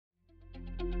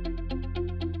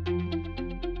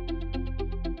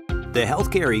The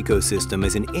healthcare ecosystem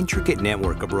is an intricate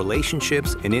network of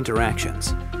relationships and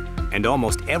interactions, and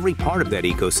almost every part of that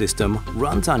ecosystem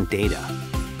runs on data.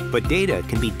 But data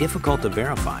can be difficult to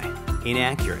verify,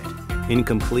 inaccurate,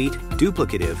 incomplete,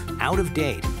 duplicative, out of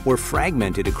date, or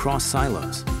fragmented across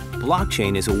silos.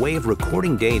 Blockchain is a way of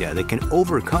recording data that can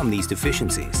overcome these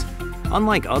deficiencies.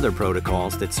 Unlike other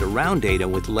protocols that surround data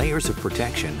with layers of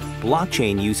protection,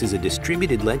 blockchain uses a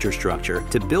distributed ledger structure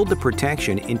to build the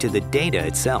protection into the data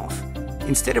itself.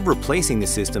 Instead of replacing the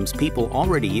systems people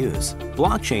already use,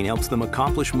 blockchain helps them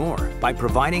accomplish more by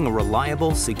providing a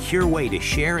reliable, secure way to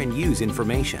share and use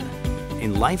information.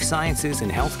 In life sciences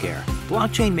and healthcare,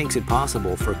 blockchain makes it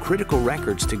possible for critical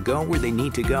records to go where they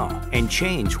need to go and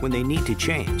change when they need to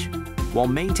change, while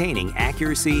maintaining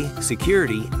accuracy,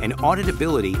 security, and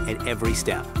auditability at every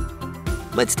step.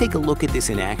 Let's take a look at this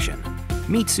in action.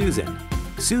 Meet Susan.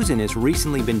 Susan has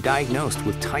recently been diagnosed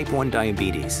with type 1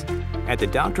 diabetes. At the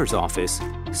doctor's office,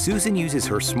 Susan uses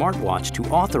her smartwatch to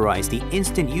authorize the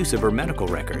instant use of her medical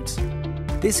records.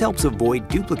 This helps avoid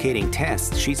duplicating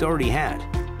tests she's already had.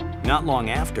 Not long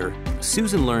after,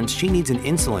 Susan learns she needs an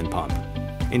insulin pump.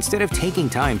 Instead of taking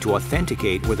time to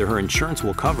authenticate whether her insurance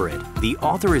will cover it, the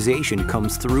authorization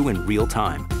comes through in real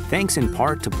time, thanks in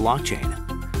part to blockchain.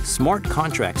 Smart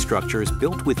contract structures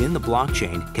built within the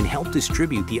blockchain can help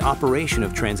distribute the operation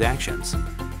of transactions.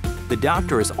 The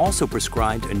doctor has also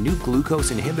prescribed a new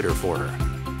glucose inhibitor for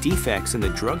her. Defects in the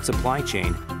drug supply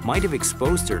chain might have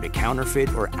exposed her to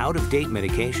counterfeit or out-of-date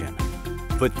medication.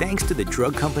 But thanks to the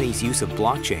drug company's use of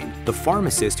blockchain, the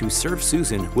pharmacist who serves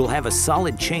Susan will have a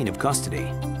solid chain of custody.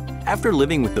 After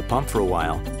living with the pump for a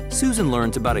while, Susan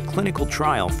learns about a clinical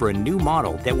trial for a new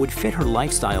model that would fit her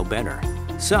lifestyle better.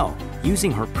 So,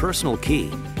 using her personal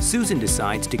key, Susan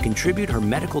decides to contribute her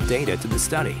medical data to the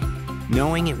study,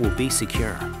 knowing it will be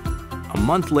secure. A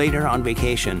month later on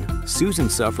vacation, Susan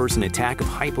suffers an attack of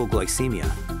hypoglycemia.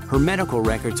 Her medical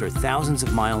records are thousands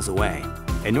of miles away,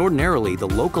 and ordinarily the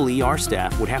local ER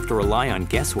staff would have to rely on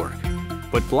guesswork.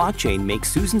 But blockchain makes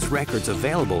Susan's records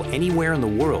available anywhere in the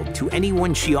world to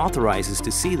anyone she authorizes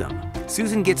to see them.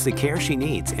 Susan gets the care she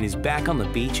needs and is back on the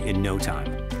beach in no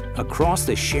time. Across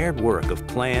the shared work of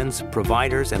plans,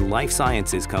 providers, and life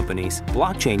sciences companies,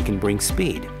 blockchain can bring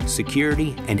speed,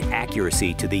 security, and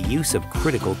accuracy to the use of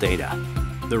critical data.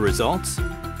 The results?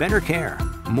 Better care,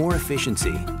 more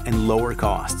efficiency, and lower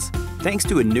costs, thanks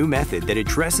to a new method that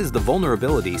addresses the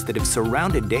vulnerabilities that have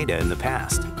surrounded data in the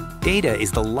past. Data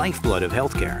is the lifeblood of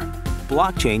healthcare.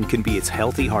 Blockchain can be its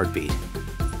healthy heartbeat.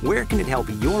 Where can it help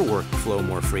your work flow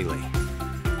more freely?